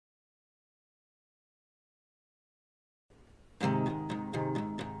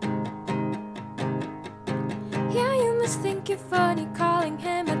must think you're funny calling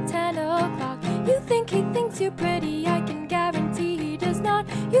him at 10 o'clock. You think he thinks you're pretty, I can guarantee he does not.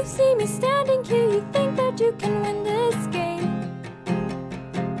 You see me standing here, you think that you can win this game.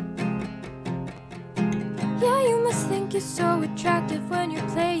 Yeah, you must think you're so attractive when you're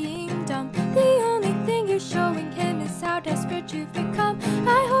playing dumb. The only thing you're showing him is how desperate you've become.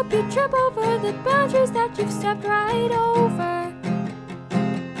 I hope you trip over the boundaries that you've stepped right over.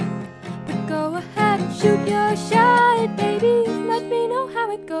 But go ahead and shoot your shot, baby. Let me know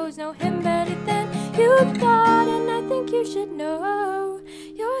how it goes. Know him better than you thought, and I think you should know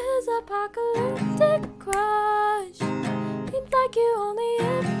you're his apocalyptic crush. He'd like you only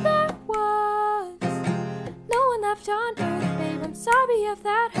if there was no one left on earth, babe. I'm sorry if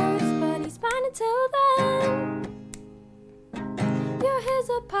that hurts, but he's mine until then. You're his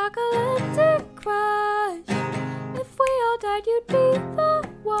apocalyptic crush. If we all died, you'd be the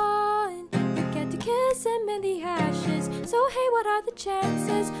one. You get to kiss him in the ashes. So hey, what are the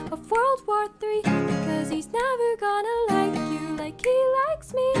chances of World War III? Because he's never gonna let